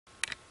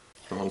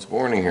Well, it's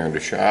morning here in the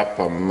shop.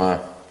 I'm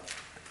going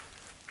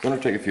to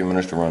take a few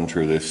minutes to run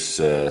through this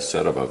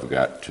setup I've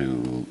got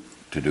to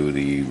do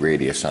the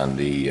radius on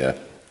the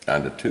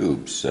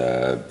tubes.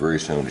 Very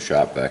soon the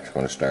shop vac is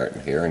going to start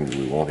in here, and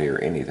we won't hear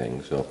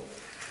anything. So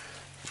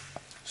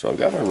I've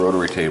got my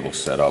rotary table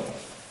set up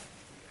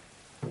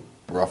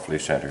roughly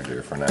centered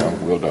there for now.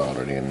 We'll dial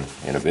it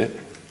in a bit.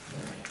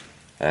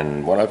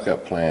 And what I've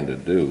got planned to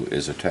do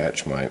is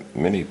attach my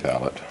mini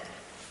pallet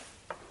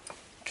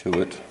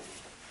to it.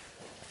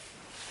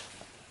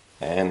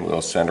 And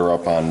we'll center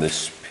up on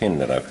this pin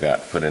that I've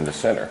got put in the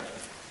center.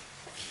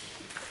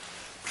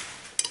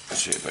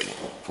 Let's see if I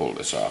can pull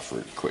this off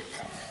real quick.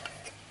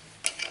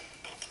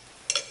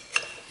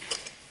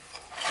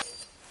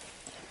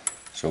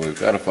 So we've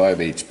got a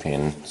 5/8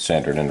 pin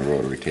centered in the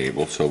rotary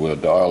table, so we'll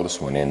dial this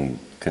one in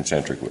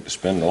concentric with the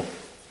spindle,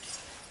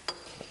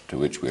 to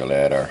which we'll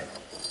add our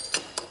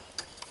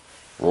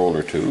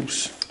roller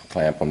tubes,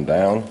 clamp them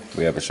down.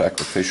 We have a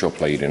sacrificial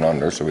plate in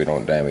under so we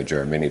don't damage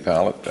our mini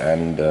pallet,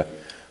 and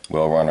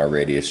we'll run our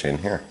radius in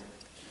here.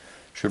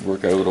 Should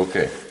work out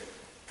okay.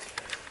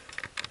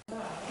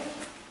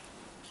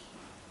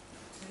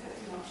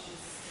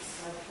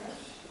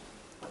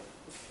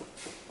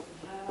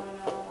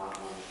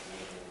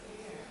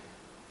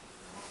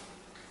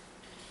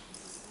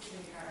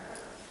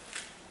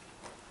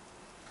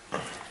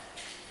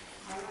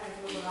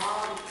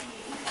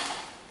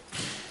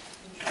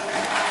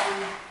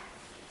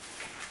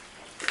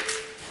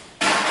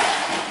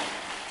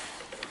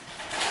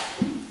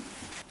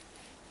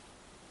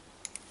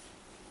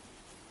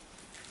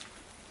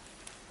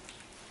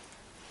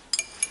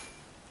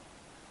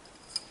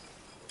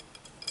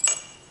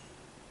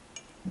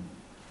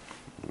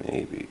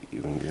 Maybe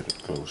even get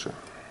it closer.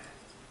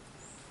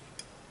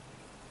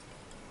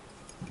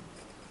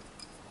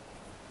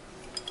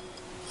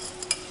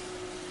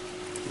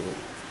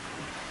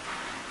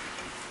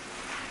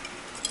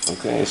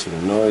 Okay, so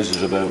the noise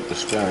is about to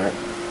start.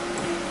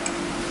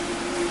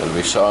 It'll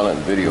be silent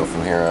video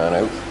from here on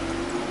out.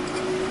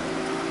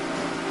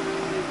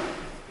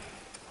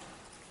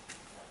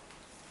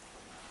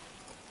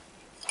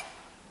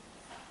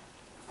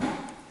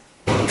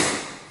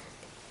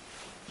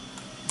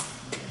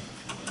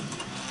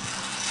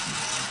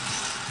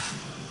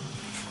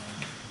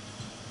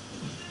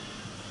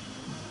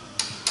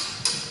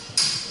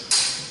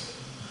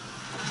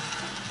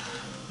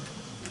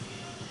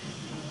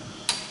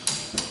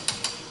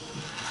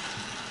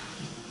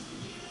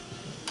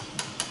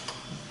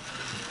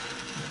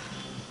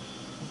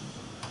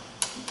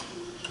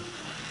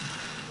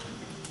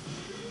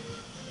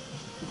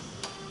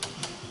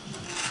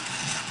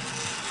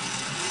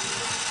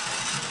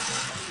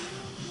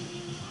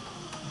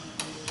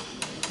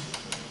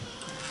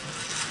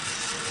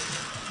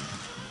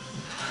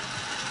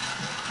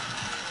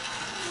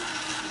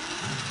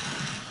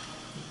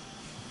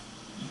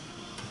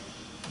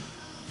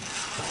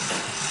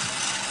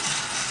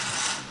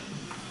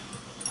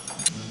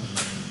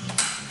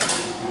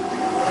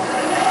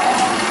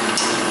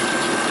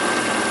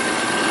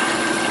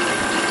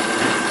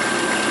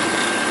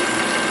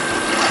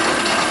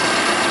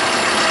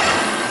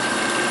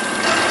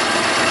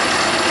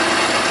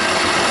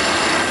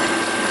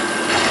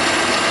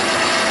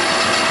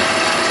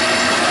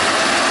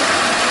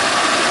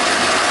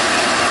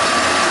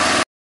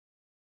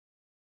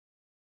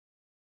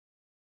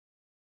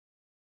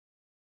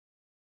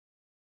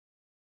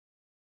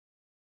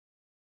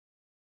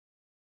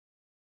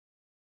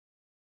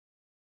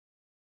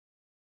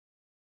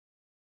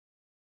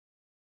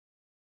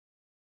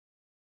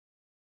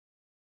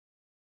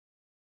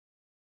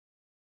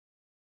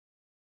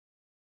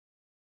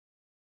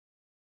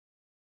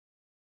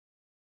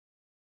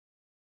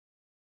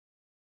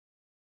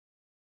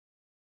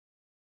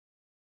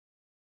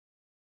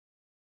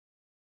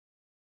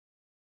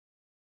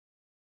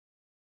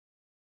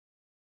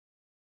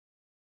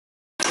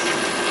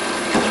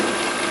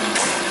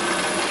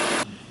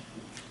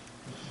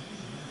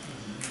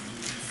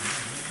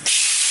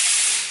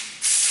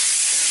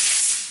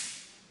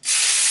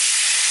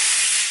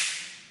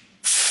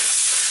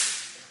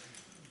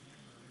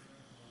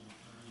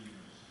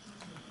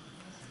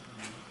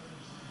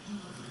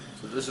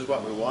 So this is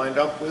what we wind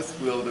up with.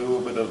 We'll do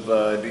a bit of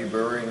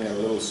deburring and a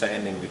little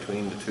sanding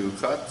between the two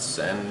cuts,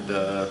 and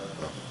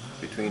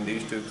between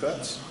these two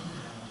cuts,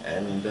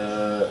 and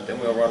then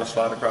we'll run a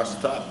slot across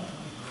the top.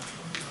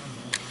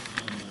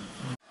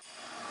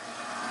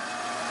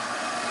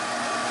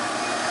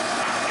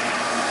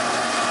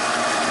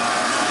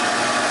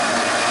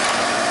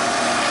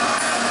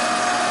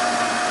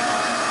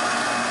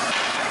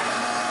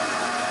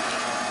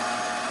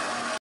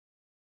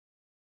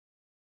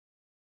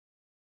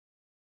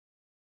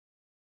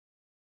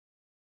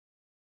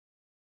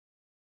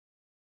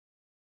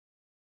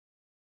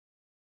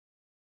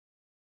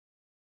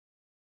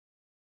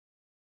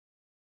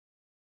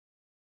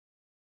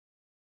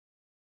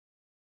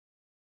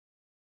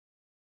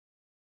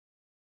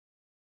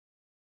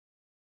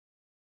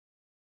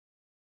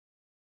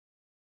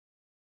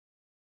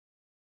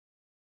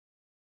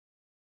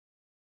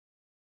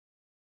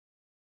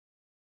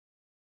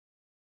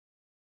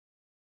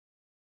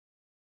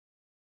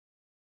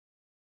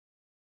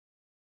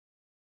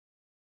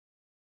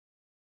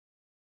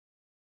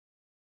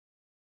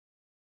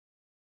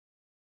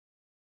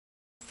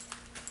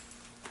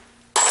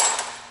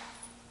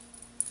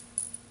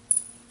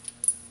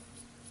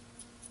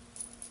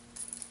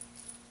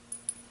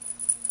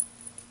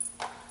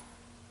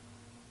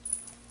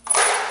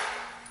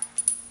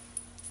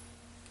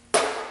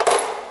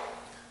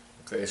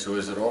 Okay, so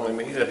is it only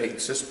me that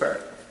hates this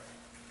part?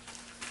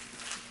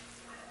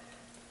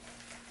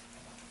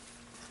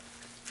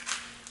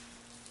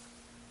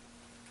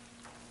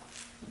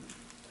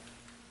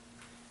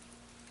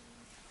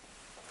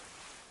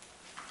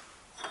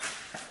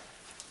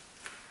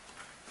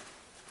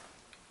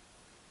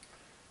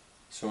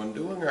 So in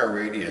doing our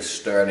radius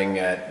starting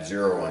at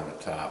 0 on the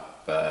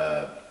top,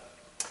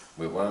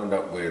 we wound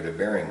up where the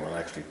bearing will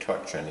actually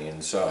touch on the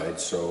inside.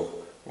 So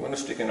we're going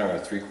to stick in our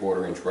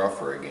 3/4 inch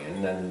rougher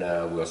again, and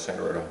we'll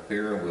center it up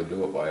here, and we'll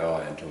do it by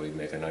eye until we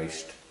make a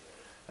nice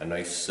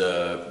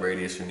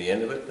radius in the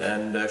end of it,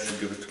 and should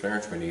give us the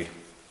clearance we need.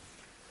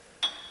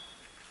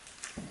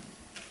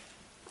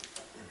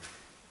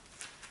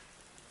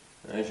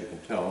 As you can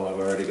tell, I've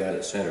already got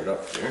it centered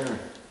up there.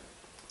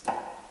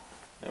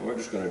 And we're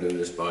just going to do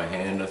this by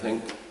hand, I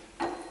think,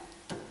 by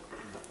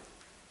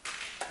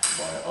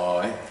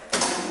eye.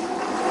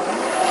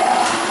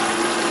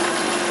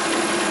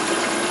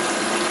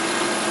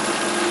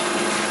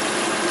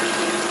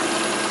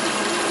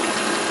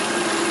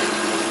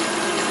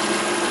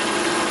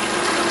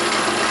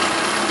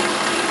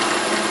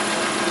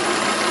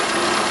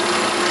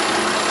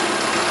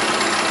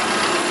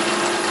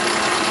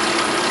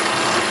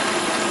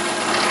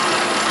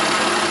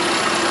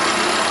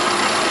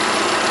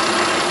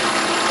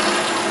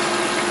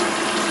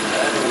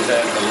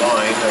 At the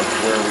line of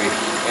where we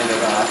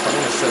ended off. I'm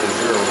going to set a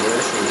 0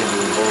 there so we can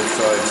do both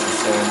sides the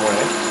same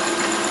way.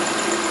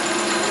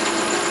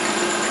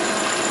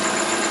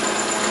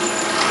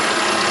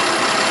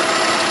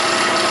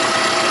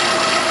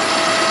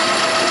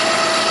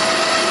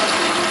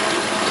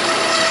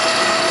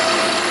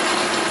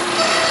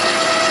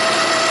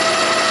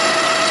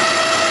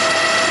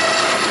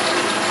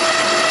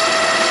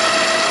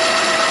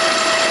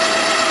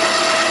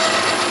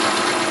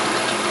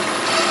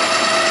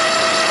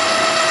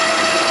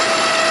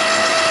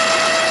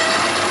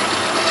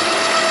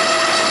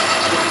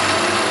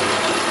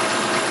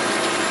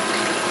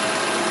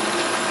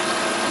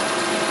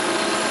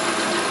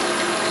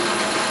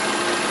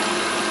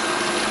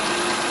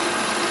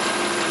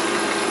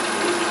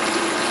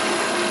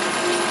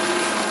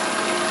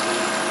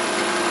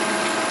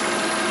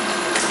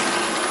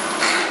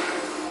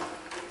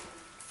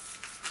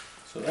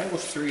 So that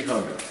was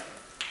 300.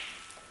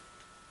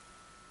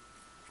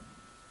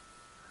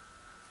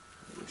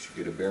 We should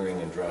get a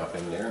bearing and drop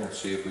in there and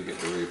see if we get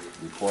the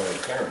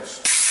required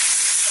clearance.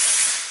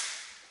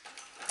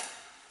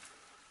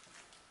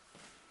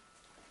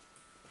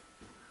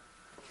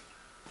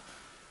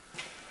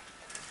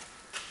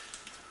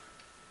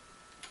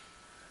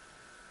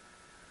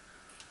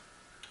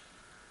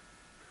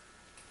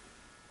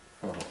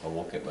 Oh, I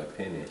won't get my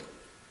pin in.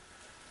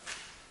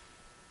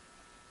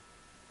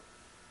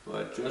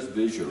 But just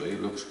visually,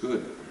 it looks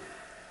good.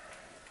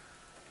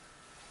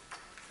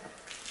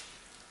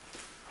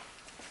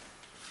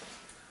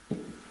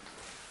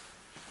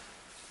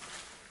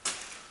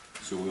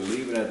 So we'll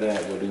leave it at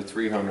that. We'll do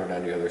 300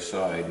 on the other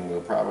side, and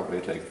we'll probably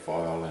take a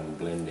file and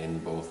blend in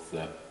both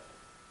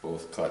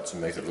cuts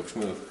and make it look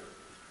smooth.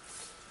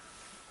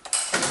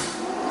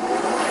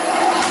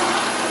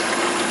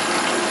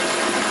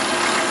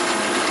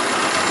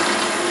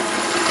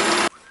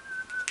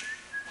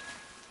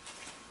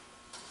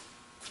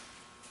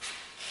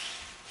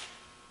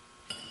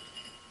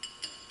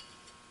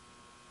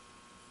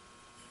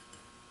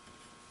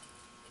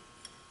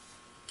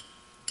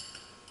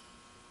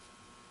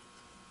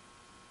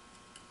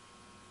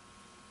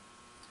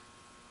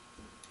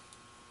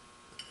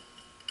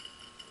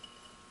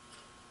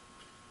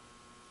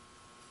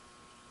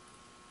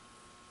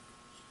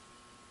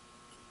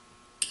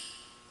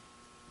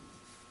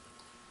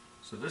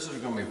 So this is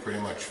going to be pretty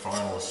much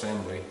final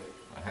assembly.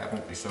 I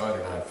haven't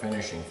decided on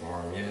finishing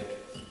for them yet.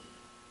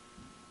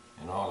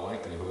 In all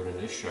likelihood, in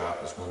this shop,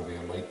 it's going to be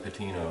a light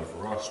patina of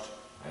rust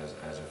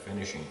as a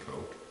finishing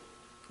coat,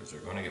 because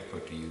they're going to get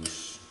put to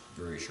use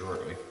very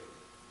shortly.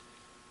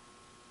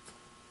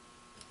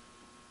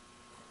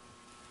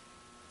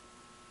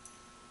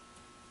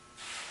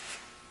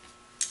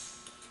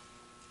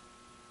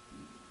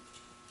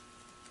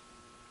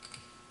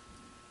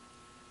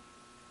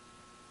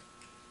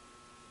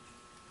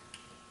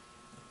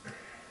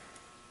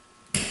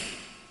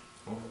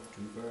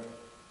 Too far.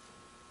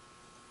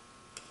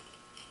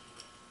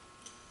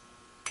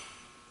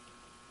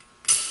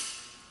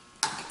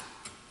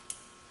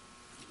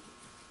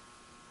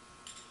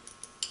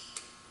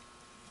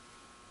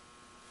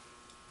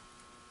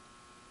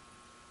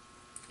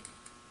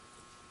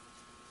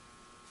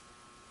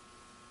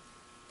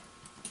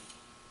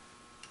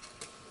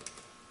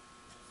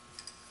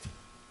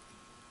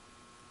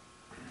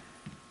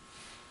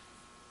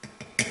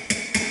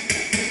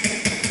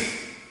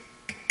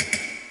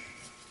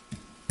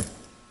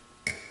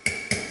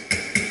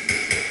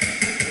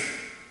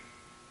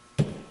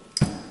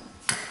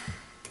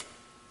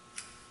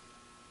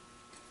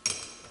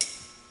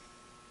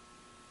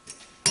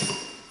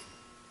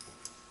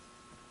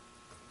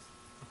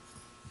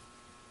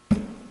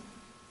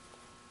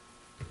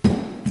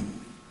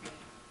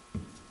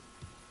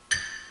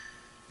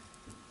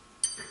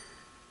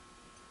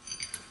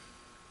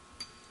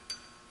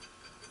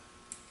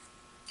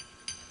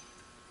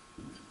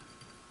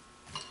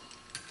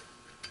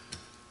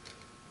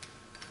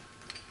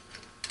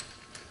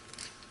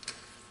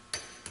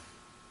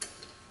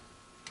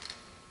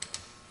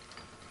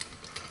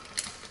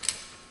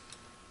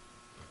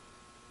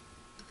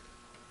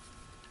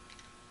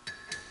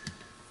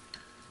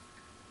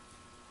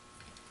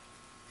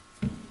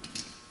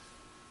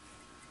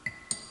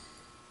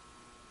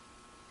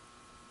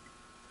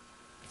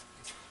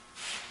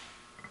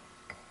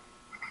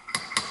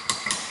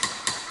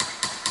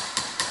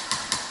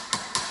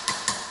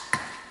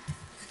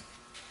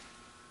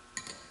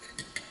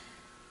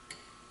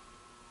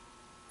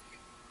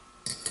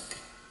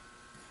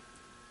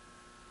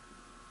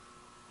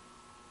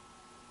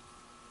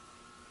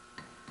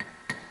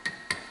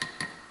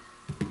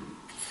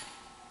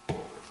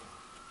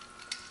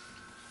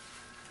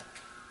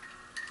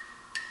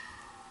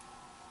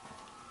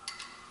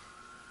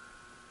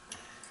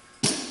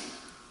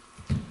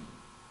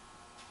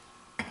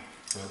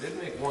 So I did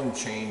make one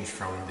change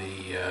from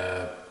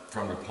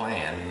the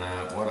plan.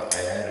 What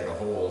I added a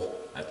hole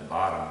at the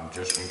bottom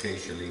just in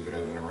case you leave it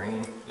out in the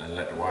rain and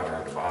let the water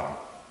at the bottom.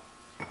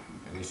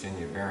 At least then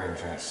your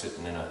bearings aren't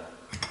sitting in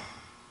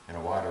a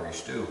watery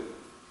stew.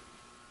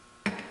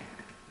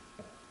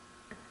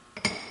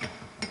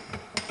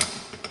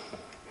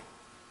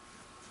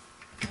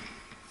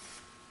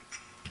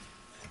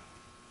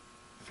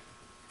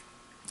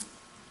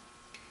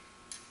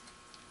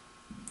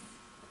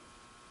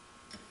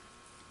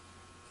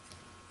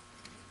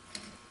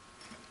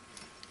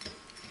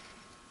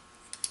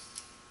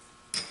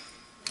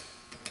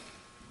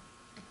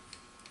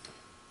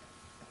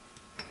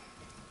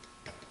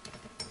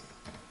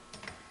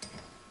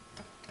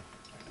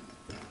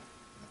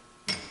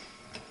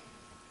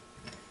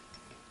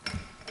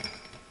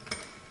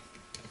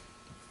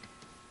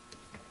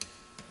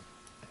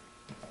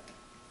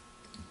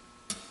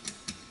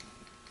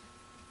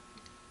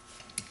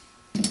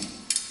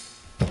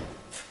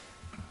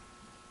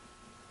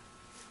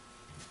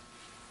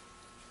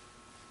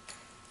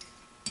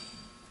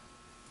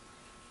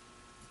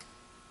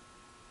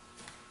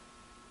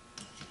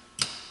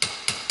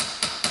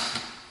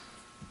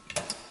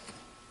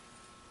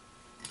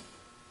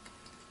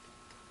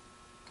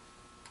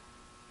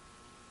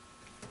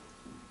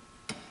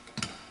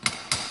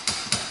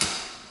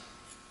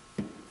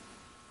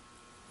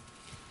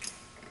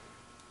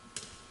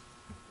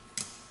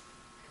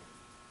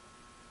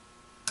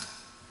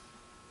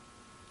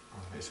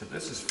 So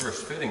this is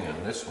first fitting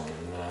on this one.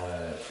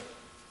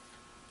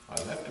 I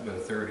left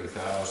about 30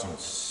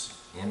 thousandths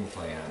in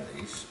play on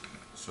these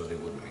so they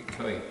wouldn't be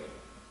tight,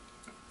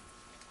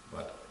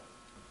 but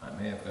I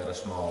may have got a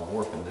small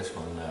warp in this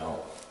one now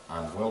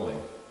on welding.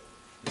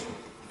 This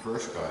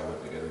first guy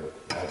went together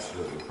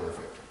absolutely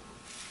perfect.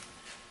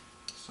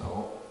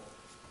 So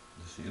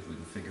let's see if we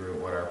can figure out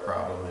what our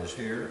problem is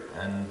here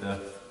and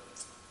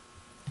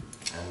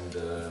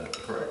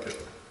correct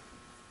it.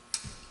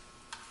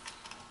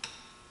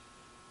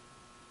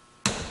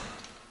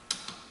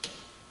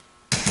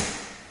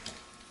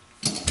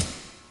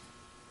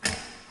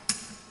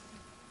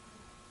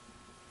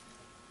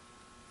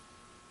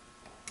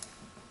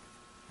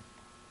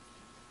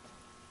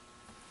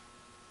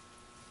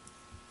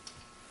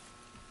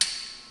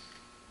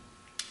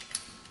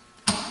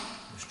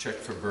 Check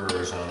for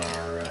burrs on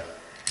our,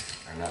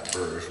 or not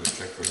burrs, let's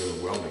check for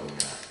little welding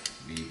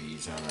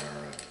BBs on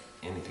our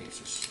end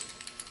pieces.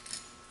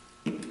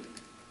 That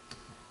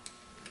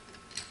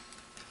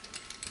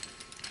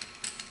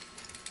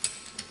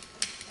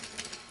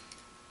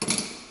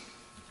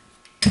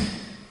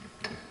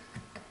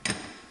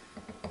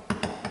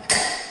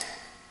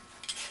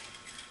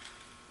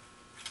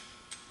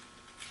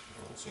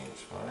one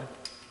seems fine.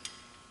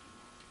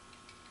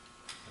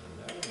 And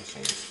that one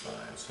seems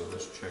fine, so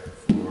let's check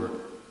for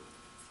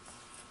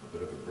a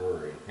bit of a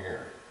burr in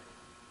here.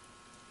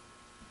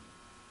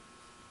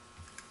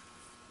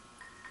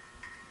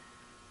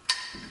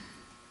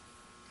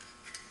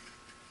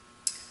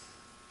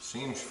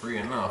 Seems free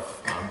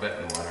enough. I'm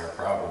betting what our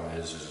problem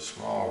is a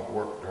small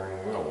warp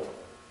during weld.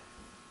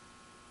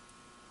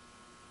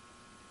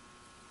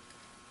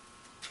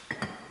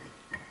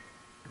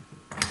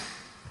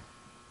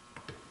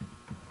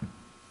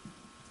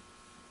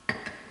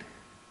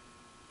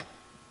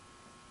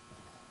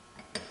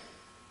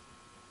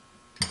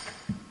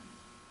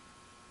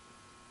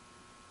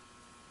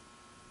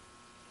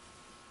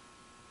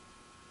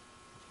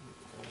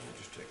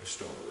 Take a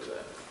stone with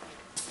that.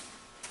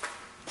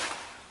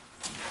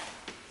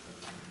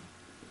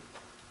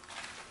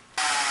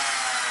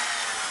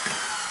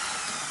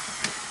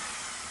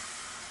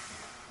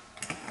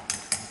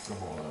 That's a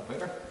whole lot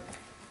better.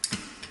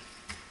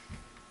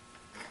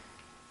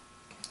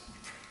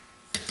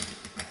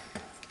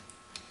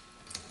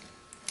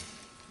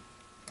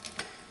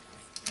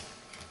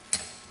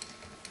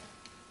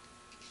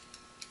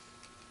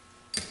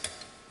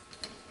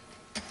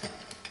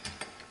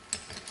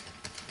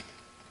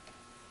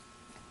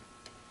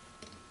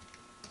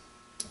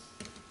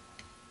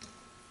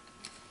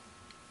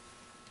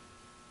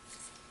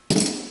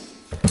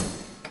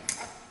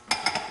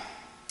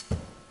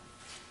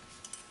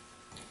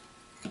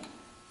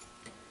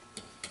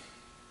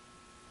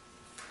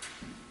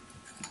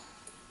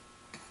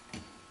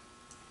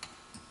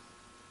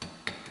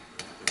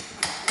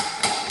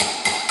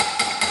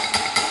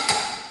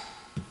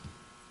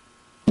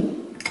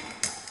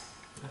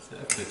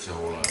 That fits a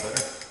whole lot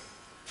better.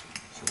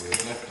 So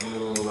we've left a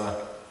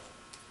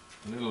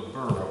little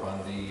burr up on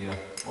the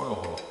oil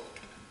hole.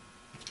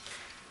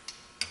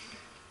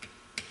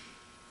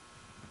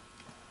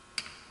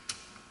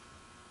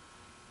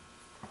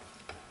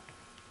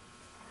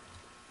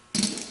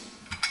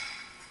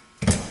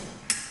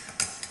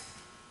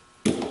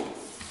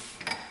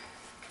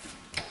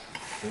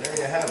 So there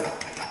you have it.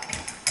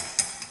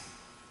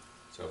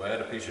 So if I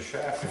had a piece of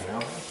shaft in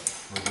now,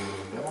 we'll do a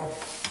little demo.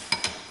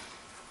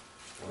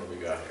 What do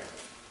we got here?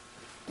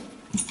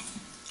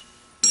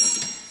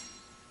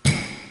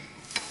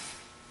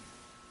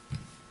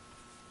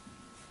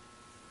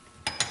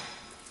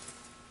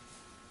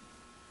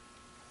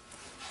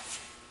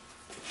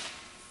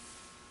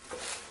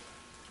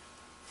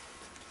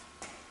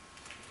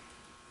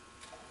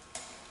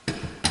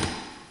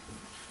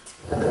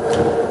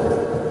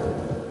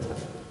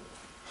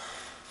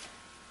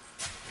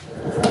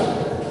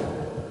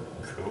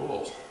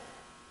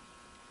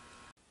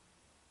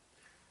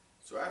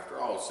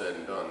 said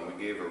and done,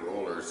 we gave our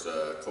rollers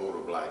a coat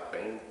of black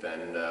paint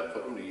and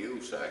put them to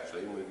use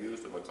actually, and we've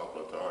used them a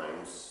couple of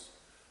times.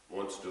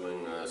 Once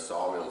doing a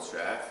sawmill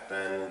shaft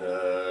and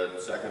the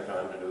second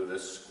time to do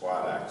this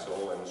quad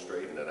axle and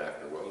straighten it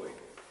after welding.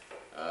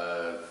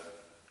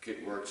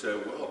 Kit works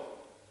out well.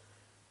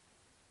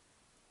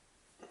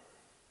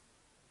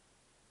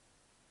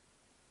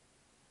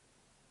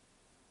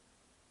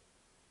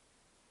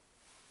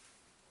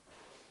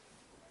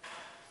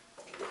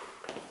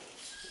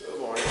 Good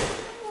morning.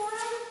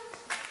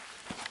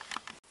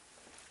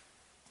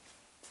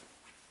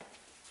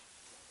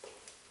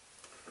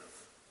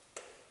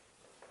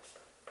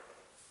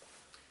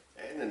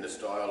 And in the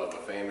style of a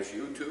famous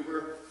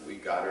YouTuber, we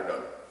got her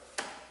done.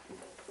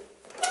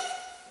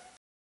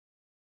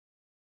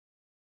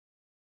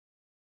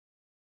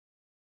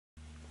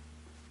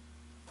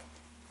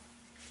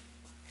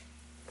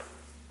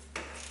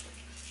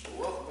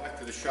 Welcome back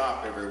to the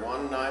shop,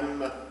 everyone. I'm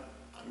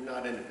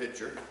not in the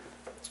picture.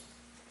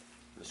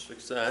 Let's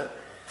fix that.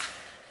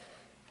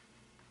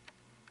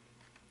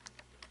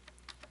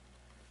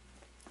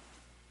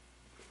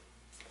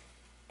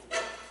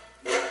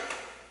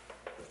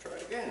 Let's try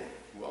it again.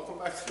 Welcome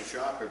back to the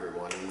shop,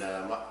 everyone.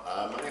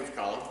 My name's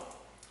Colin,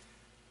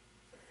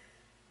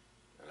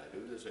 and I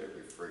do this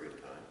every friggin'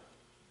 time.